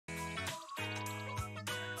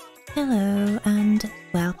Hello and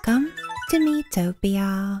welcome to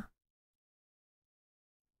Miitopia.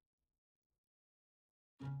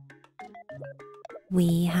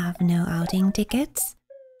 We have no outing tickets,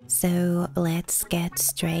 so let's get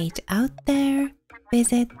straight out there,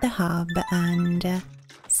 visit the hub and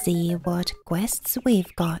see what quests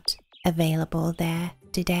we've got available there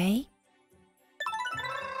today.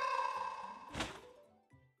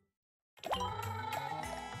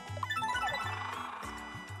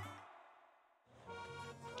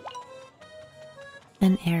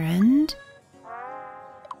 An errand.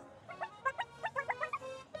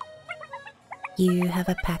 You have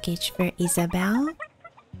a package for Isabel,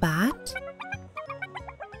 but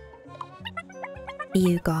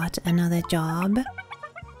you got another job.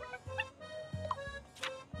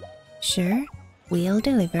 Sure, we'll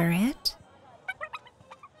deliver it.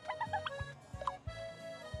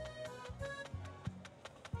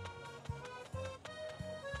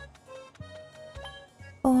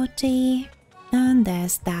 $40, and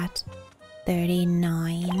there's that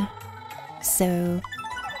 $39. So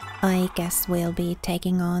I guess we'll be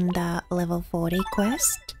taking on the level 40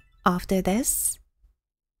 quest after this.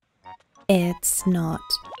 It's not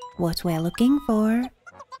what we're looking for,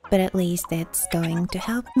 but at least it's going to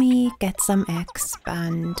help me get some exp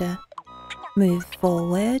and move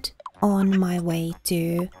forward on my way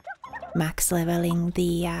to max leveling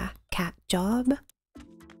the cat job.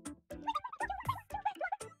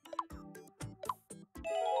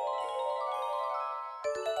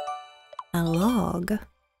 A log.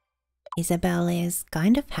 Isabel is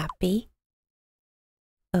kind of happy.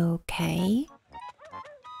 Okay.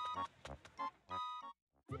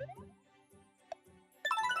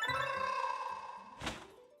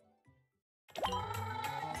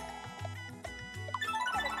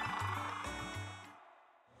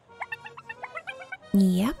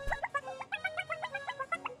 Yep.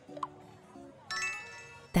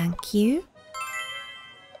 Thank you.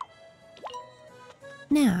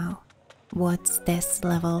 Now, what's this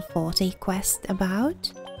level 40 quest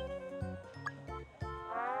about?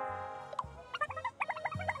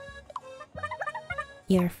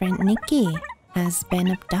 Your friend Nikki has been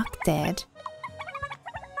abducted.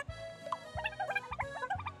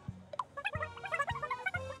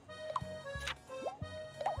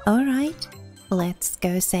 Alright, let's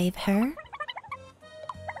go save her.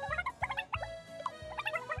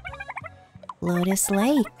 Lotus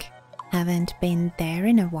Lake. Haven't been there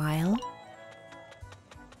in a while.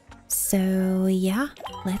 So yeah,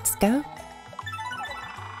 let's go.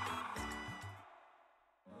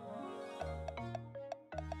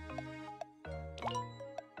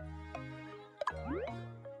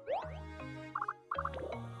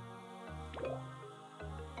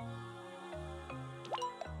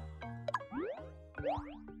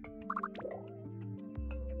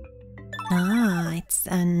 Ah, it's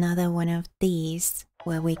another one of these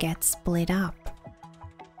where we get split up.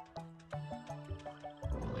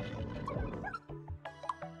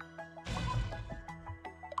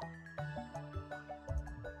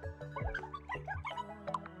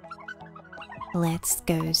 Let's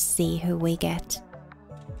go see who we get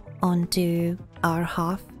onto our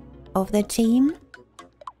half of the team.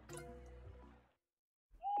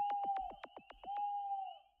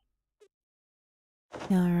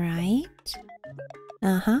 Alright.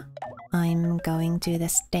 I'm going to the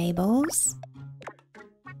stables.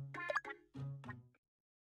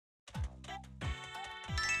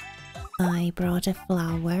 I brought a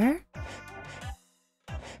flower.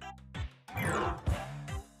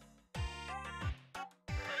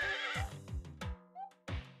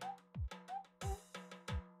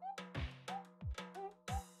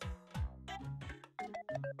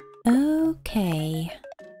 Okay.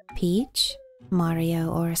 Peach,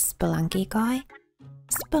 Mario or Spelunky guy?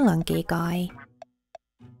 Spelunky guy.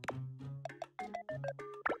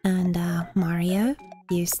 And Mario,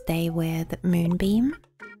 you stay with Moonbeam.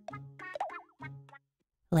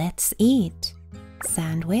 Let's eat.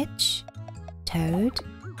 Sandwich, Toad.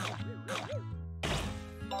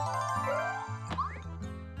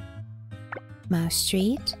 Mouse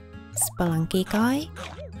Street, Spelunky guy.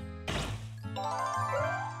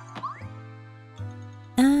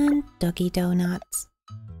 And Doggy Donuts.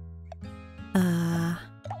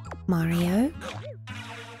 Mario?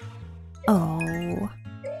 Oh.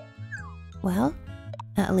 Well,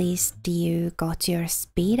 at least you got your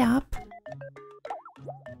speed up.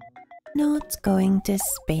 Not going to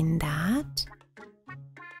spin that.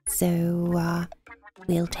 So,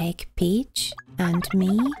 we'll take Peach and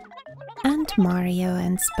me and Mario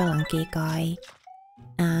and Spelunky guy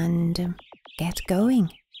and get going.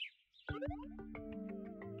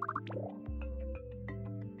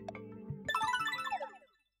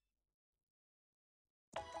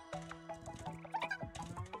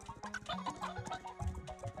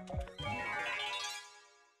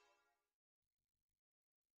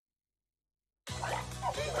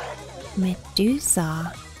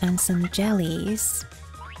 Medusa and some jellies.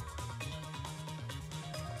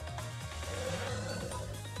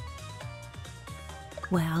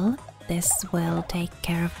 Well, this will take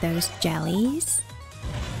care of those jellies.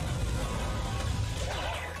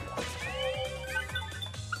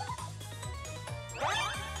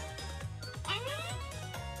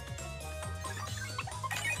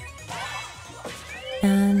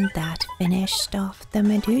 And that finished off the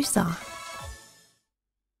Medusa.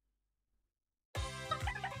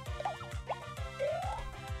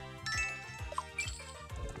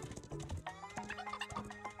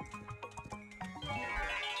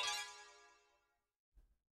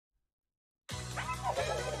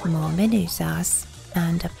 More Medusas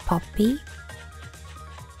and a poppy.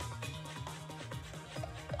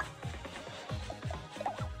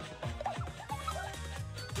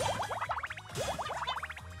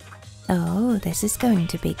 Oh, this is going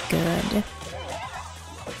to be good.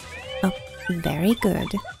 Oh, very good.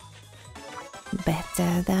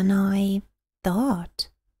 Better than I thought.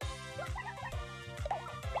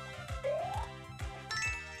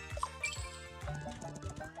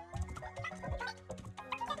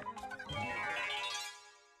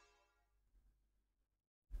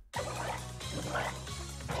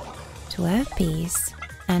 Twerpies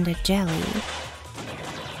and a jelly.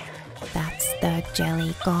 That's the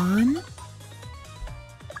jelly gone.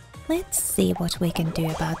 Let's see what we can do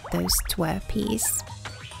about those twerpies.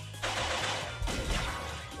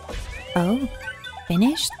 Oh,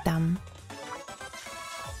 finished them.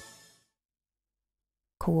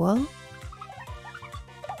 Cool.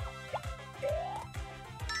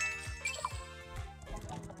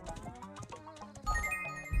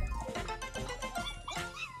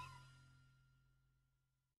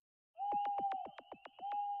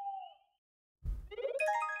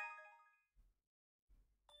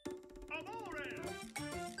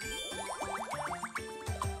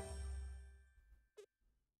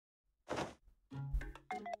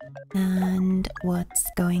 And what's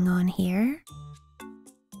going on here?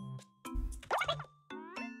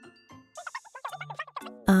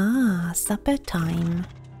 Ah, supper time.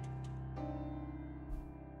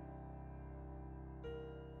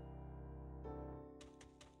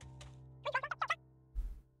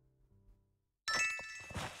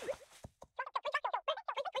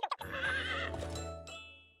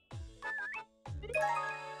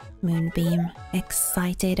 Moonbeam,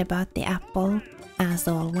 excited about the apple, as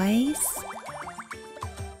always.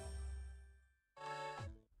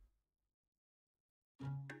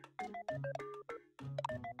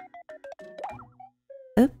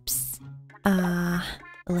 Oops.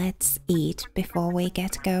 Let's eat before we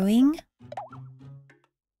get going.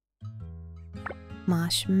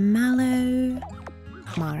 Marshmallow,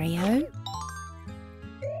 Mario,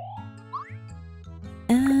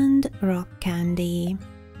 and rock candy,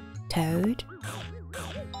 Toad.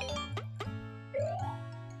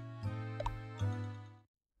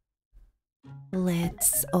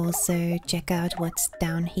 Let's also check out what's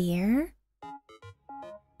down here.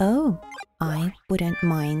 Oh, I wouldn't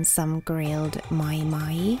mind some grilled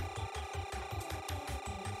mai.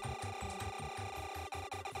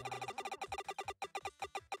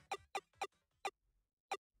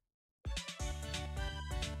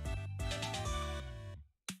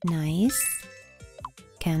 Nice.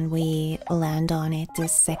 Can we land on it a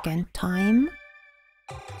second time?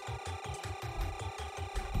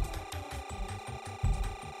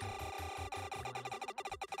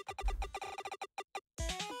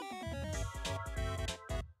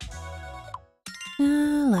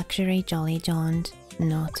 Luxury Jolly Jaunt,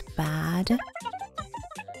 not bad.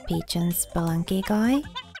 Peach and Spelunky guy,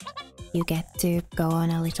 you get to go on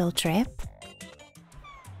a little trip.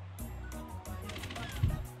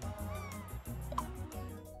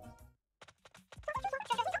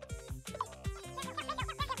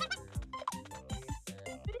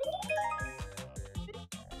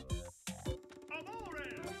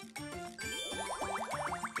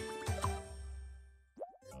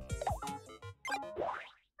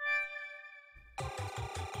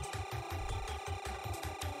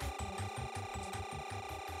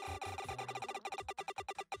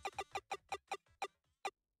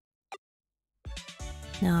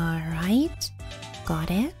 Alright,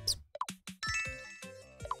 got it.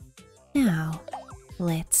 Now,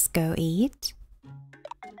 let's go eat.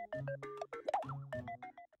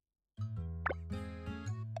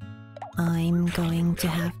 I'm going to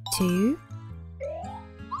have two.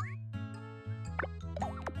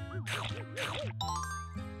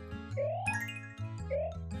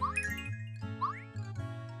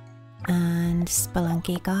 And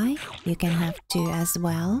Spelunky guy, you can have two as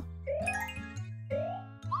well.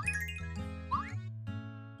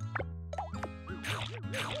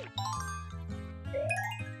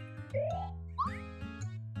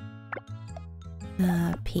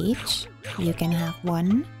 Peach, you can have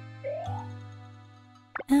one.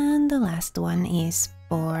 And the last one is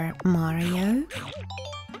for Mario.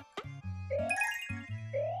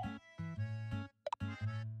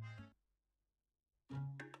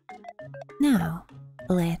 Now,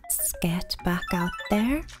 let's get back out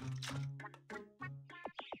there.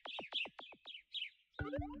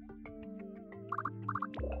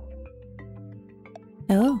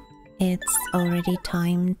 Oh, it's already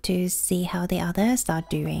time to see how the others are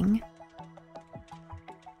doing.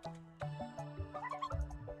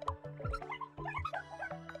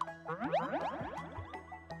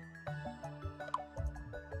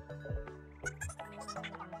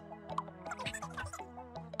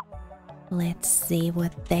 Let's see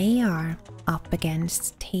what they are up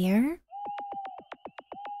against here.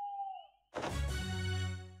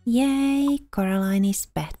 Yay, Coraline is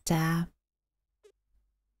better.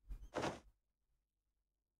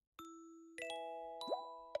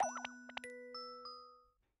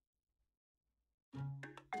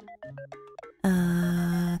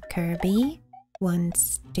 Kirby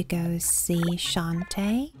wants to go see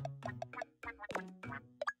Shantae.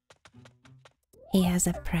 He has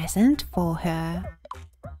a present for her.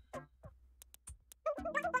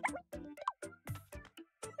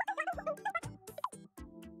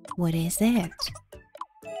 What is it?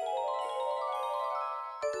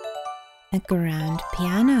 A grand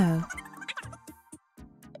piano.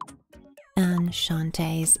 And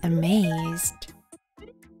Shantae's amazed.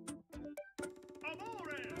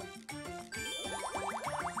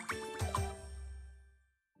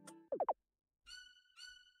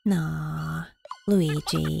 Nah,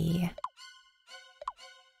 Luigi.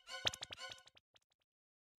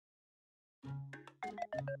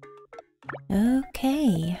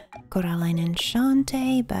 Okay, Coraline and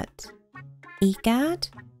Shantae, but Egad?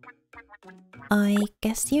 I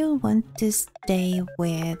guess you'll want to stay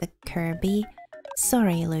with Kirby.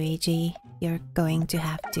 Sorry, Luigi, you're going to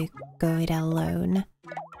have to go it alone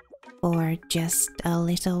for just a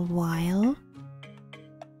little while.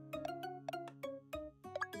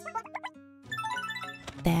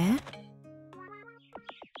 There.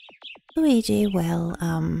 Luigi will,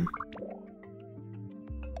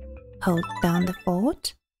 hold down the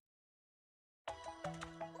fort.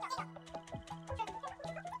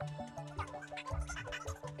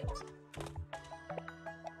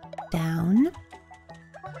 Down.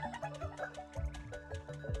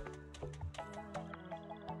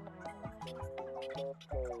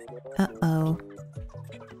 Uh-oh.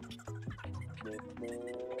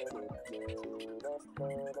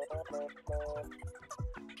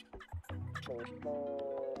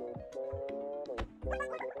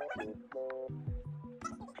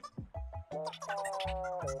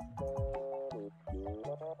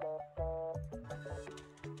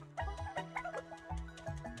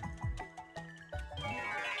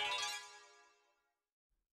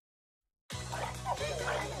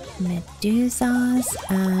 Medusas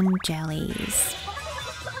and jellies.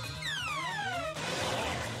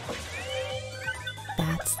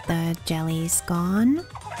 That's the jellies gone.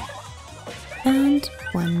 And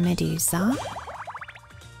one Medusa.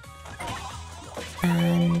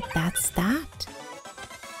 And that's that.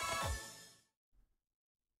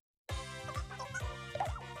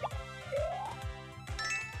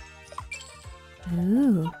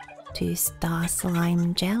 Ooh, 2-star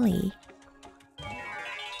slime jelly.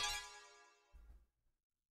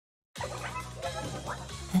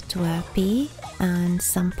 A Twerpy and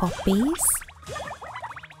some poppies.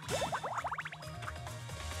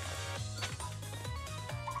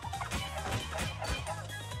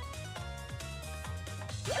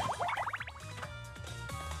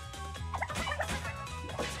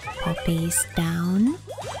 Poppies down.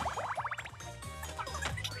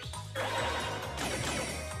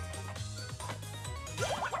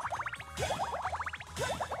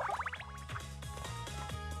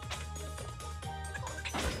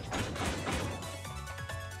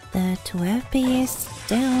 The Twerpy is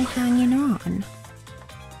still hanging on.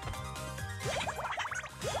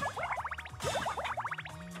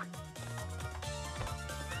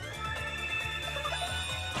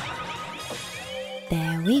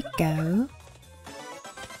 There we go.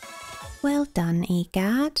 Well done,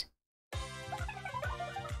 Egad.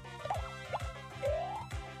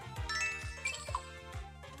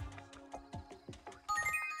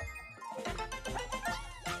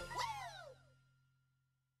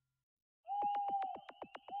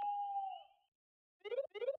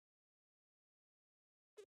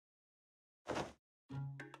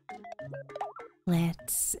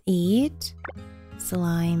 Let's eat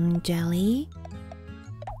slime jelly.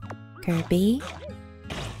 Kirby.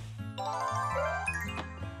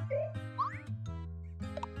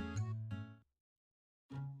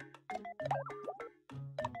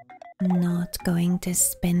 not going to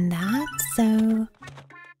spin that, so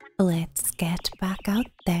let's get back out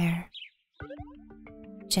there.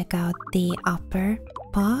 Check out the upper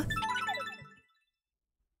path.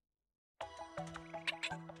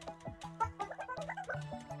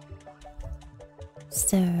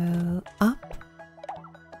 So, up.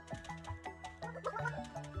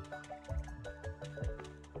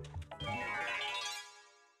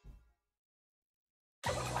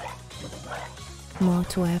 More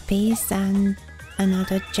Twerpies and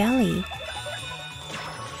another jelly.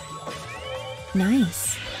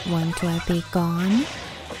 Nice. One Twerpie gone.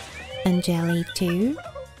 And jelly too.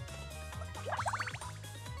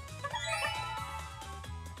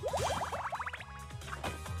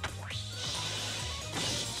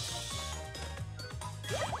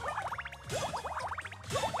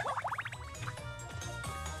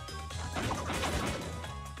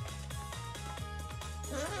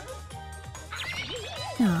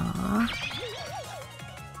 Aww.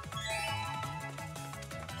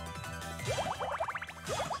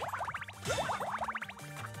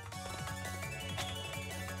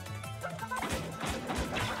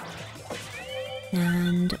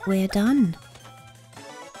 And we're done.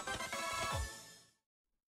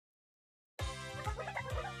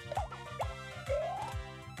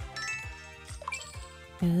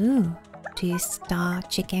 Ooh, 2-star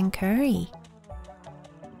chicken curry.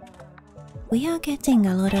 We are getting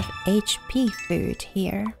a lot of HP food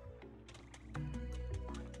here.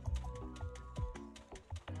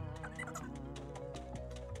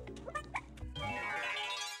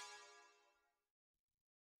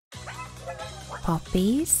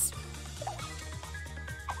 Poppies.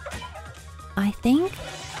 I think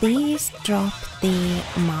these drop the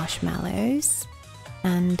marshmallows,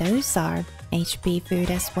 and those are HP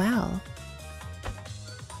food as well.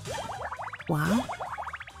 Wow.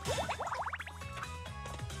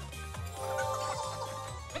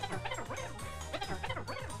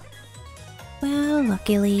 Well,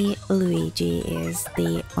 luckily Luigi is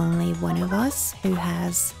the only one of us who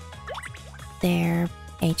has their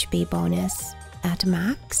HP bonus at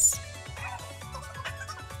max.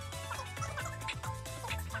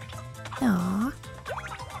 Aww.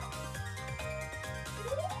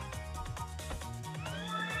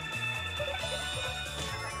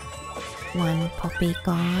 One poppy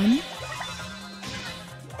gone.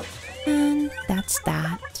 And that's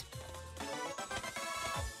that.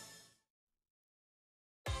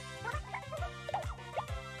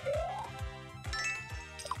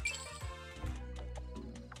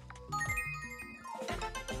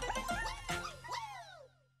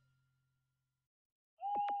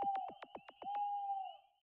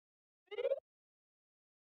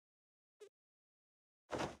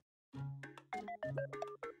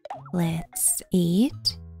 Let's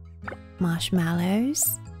eat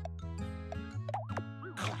marshmallows.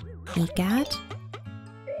 Egad.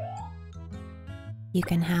 You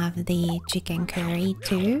can have the chicken curry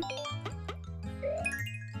too.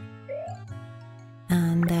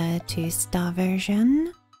 And the 2-star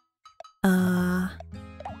version.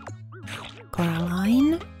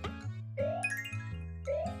 Coraline.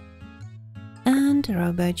 And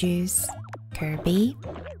Robo Juice Kirby.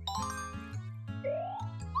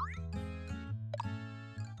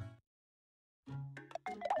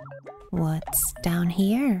 What's down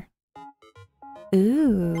here?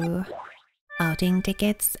 Ooh, outing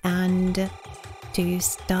tickets and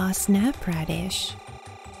 2-star snap radish.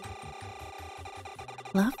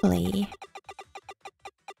 Lovely.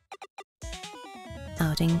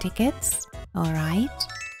 Outing tickets, alright.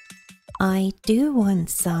 I do want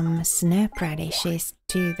some snap radishes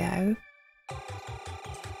too though.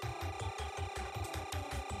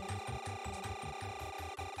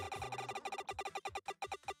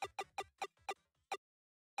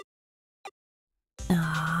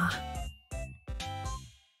 Ah.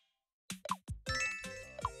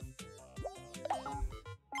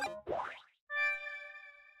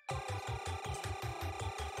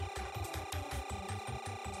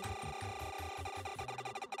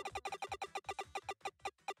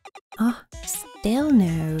 Oh, still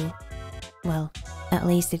no. Well, at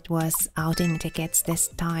least it was outing tickets this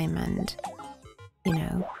time and, you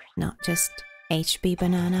know, not just HP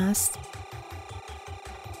bananas.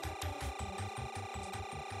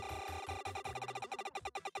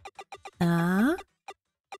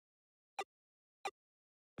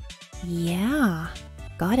 Yeah,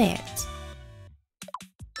 got it.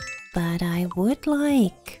 But I would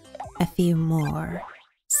like a few more,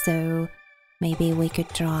 so maybe we could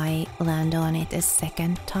try land on it a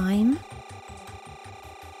second time.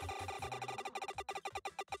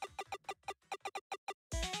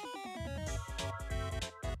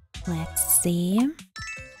 Let's see.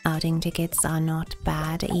 Outing tickets are not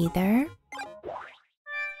bad either.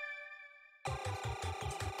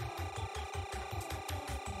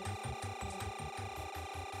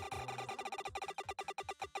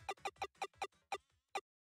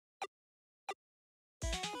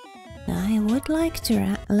 I would like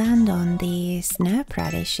to land on the snow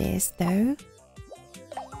radishes though.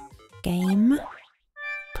 Game,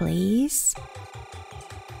 please.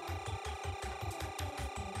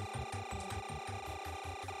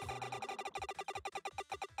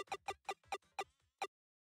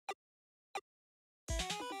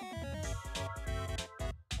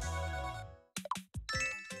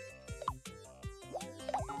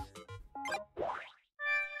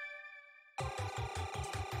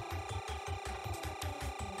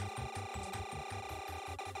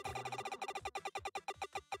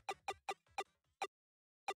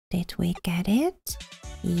 Did we get it?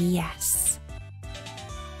 Yes.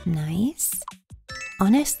 Nice.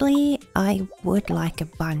 Honestly, I would like a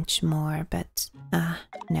bunch more, but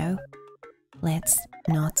no. Let's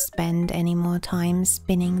not spend any more time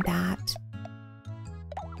spinning that.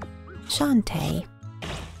 Shantae.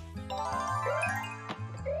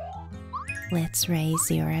 Let's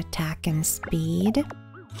raise your attack and speed.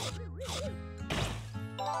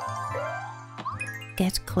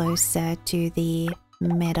 Get closer to the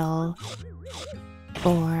middle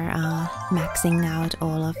for maxing out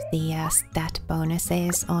all of the stat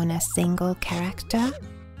bonuses on a single character.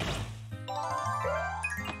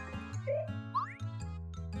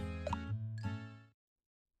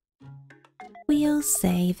 We'll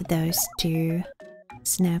save those two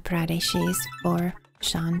snow radishes for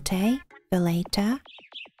Shantae for later.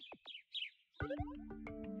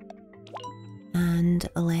 And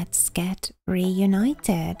let's get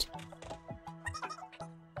reunited.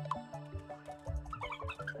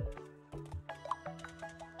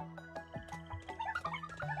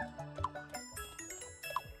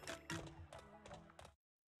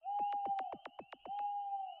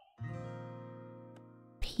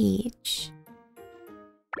 Peach.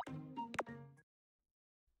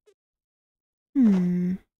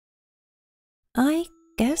 I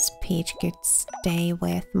guess Peach could stay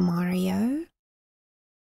with Mario.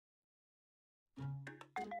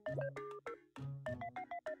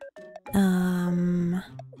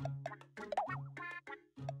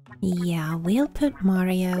 Yeah, we'll put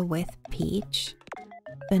Mario with Peach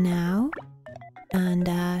for now. And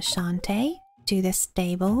Shantae to the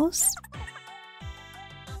stables.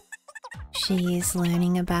 She's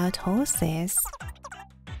learning about horses.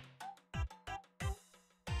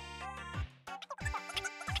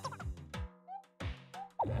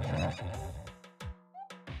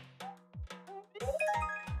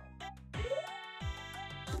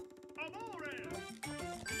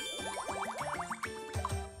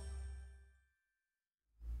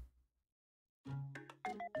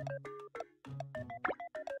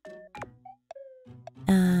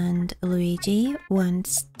 And Luigi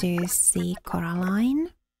wants to see Coraline.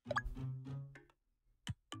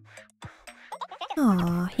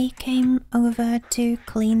 Oh, he came over to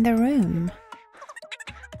clean the room.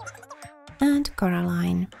 And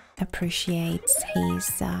Coraline appreciates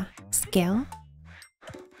his skill.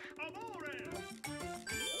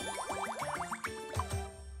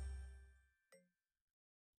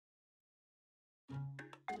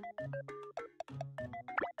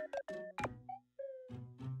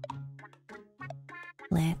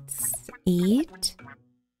 Let's eat.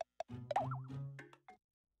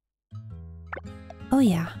 Oh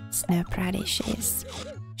yeah, snow radishes.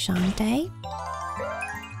 Shantae.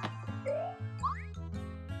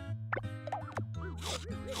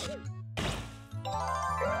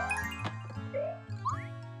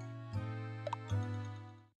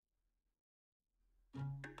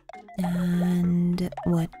 And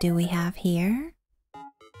what do we have here?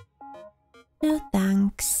 No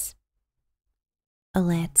thanks.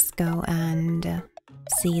 Let's go and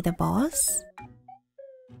see the boss.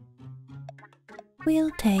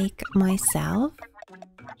 We'll take myself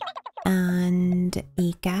and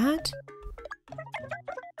Egad,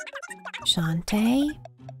 Shantae,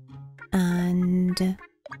 and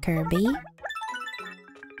Kirby.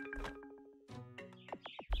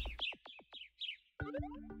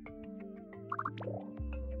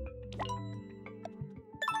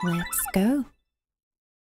 Let's go.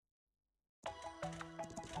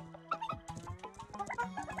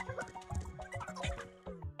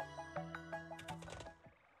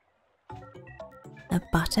 A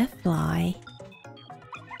butterfly.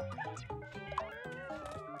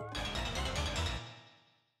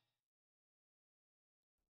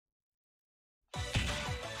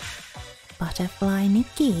 butterfly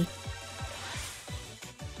Nikki.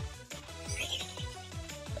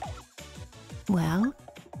 Well,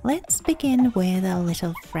 let's begin with a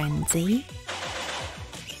little frenzy.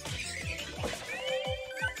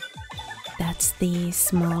 That's the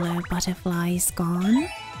smaller butterflies gone.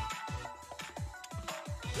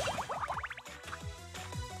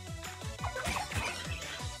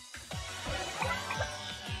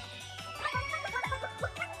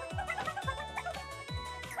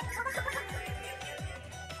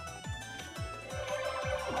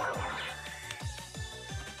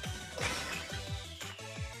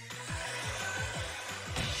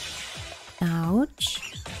 Ouch.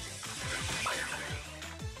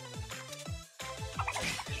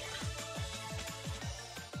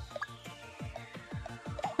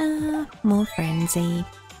 More frenzy.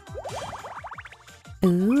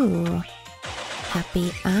 Ooh.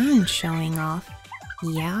 Happy and showing off.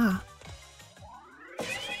 Yeah.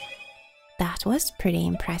 That was pretty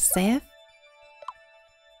impressive.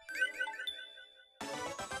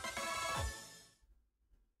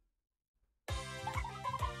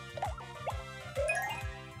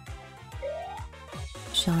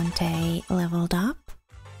 Shantae leveled up.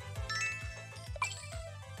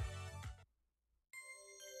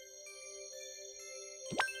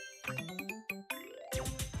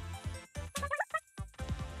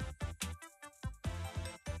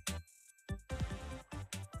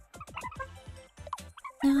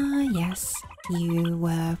 Yes, you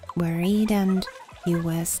were worried and you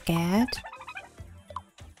were scared.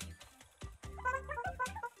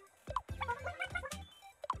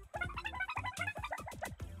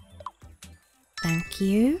 Thank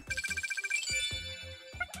you.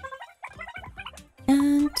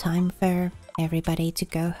 And time for everybody to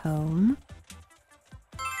go home.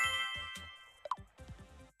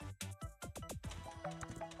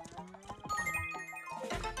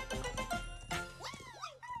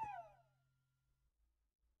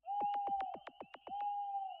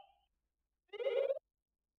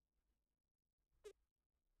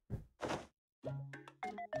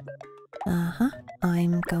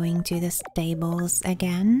 I'm going to the stables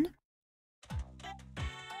again.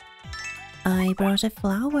 I brought a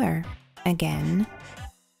flower again.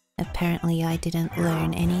 Apparently I didn't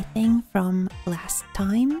learn anything from last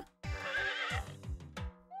time.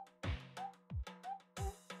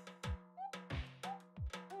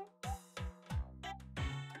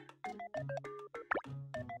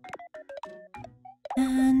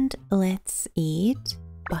 And let's eat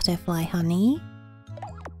butterfly honey.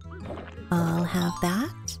 I'll have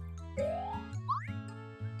that.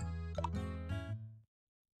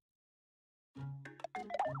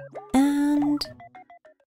 And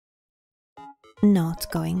not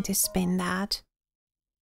going to spin that.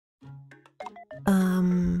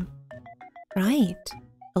 Right.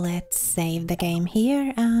 Let's save the game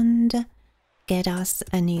here and get us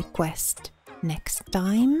a new quest next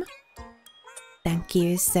time. Thank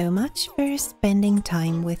you so much for spending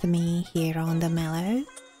time with me here on the Mellow.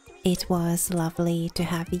 It was lovely to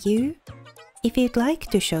have you. If you'd like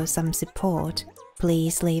to show some support,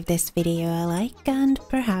 please leave this video a like and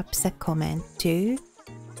perhaps a comment too.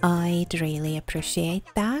 I'd really appreciate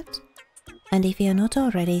that. And if you're not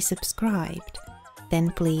already subscribed,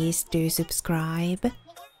 then please do subscribe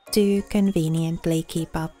to conveniently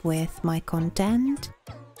keep up with my content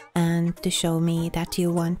and to show me that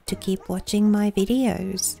you want to keep watching my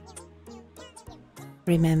videos.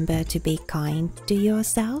 Remember to be kind to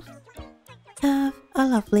yourself. Have a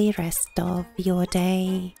lovely rest of your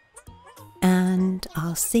day, and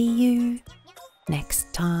I'll see you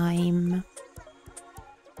next time.